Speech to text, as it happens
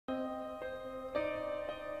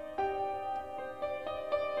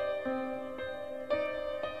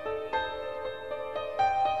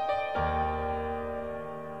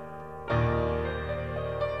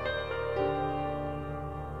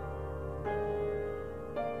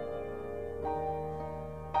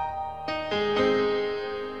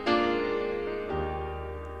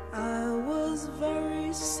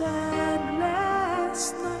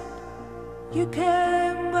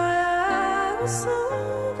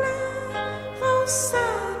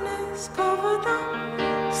sadness cover the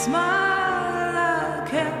smile I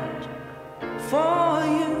kept for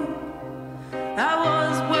you. I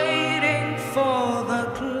was waiting for the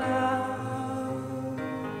cloud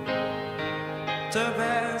to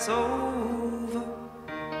pass over,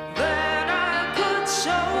 then I could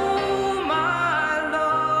show my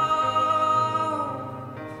love.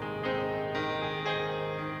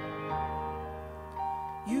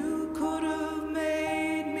 You could have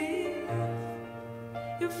made me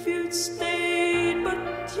laugh if you'd stayed, but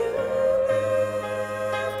you left.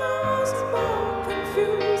 I was more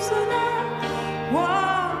confused than I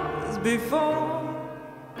was before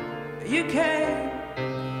you came.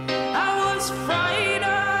 I was frightened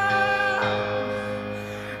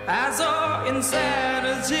as our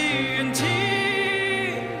insanity and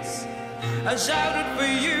tears. I shouted for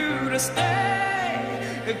you to stay.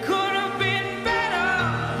 It could have been better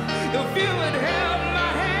if you had held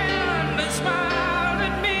my hand and smiled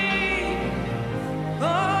at me.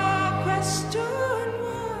 Oh, question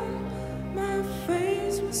why my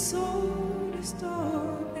face was so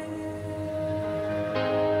distorted.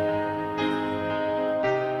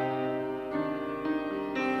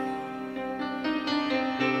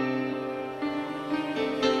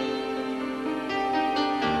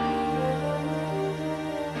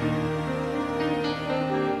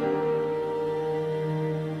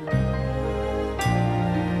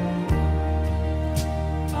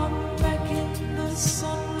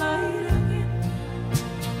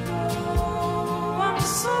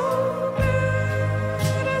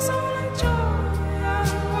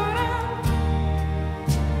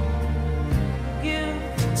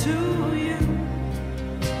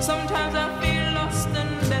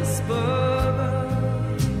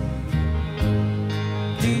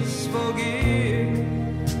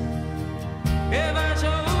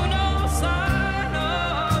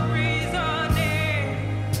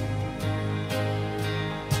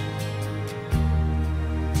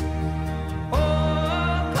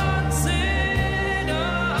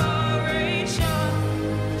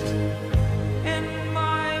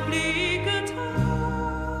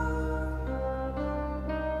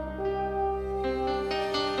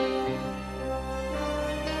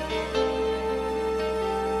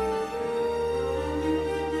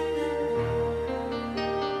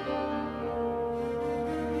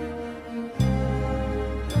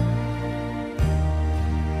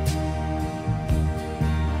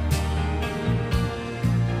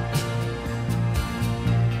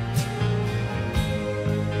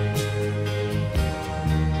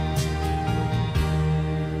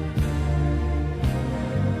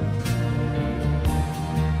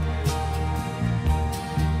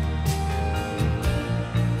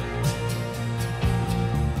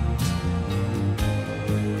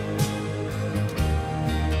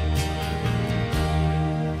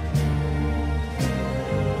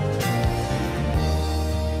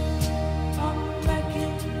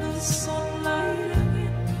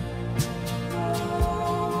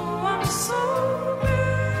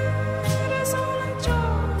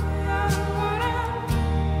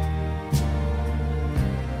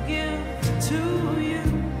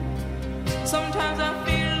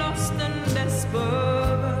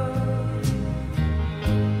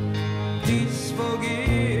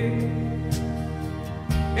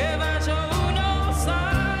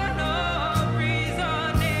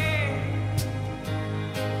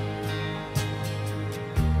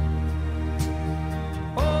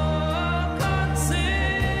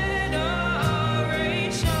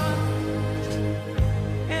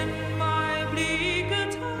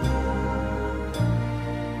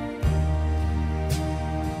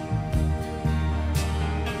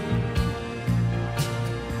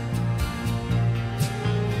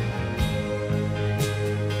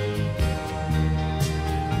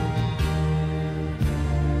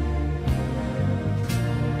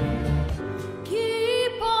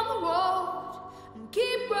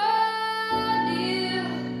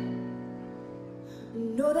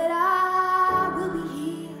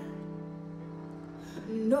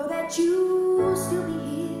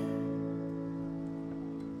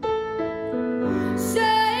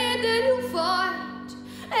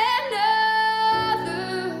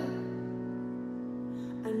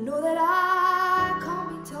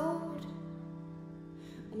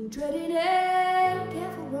 Dreading it.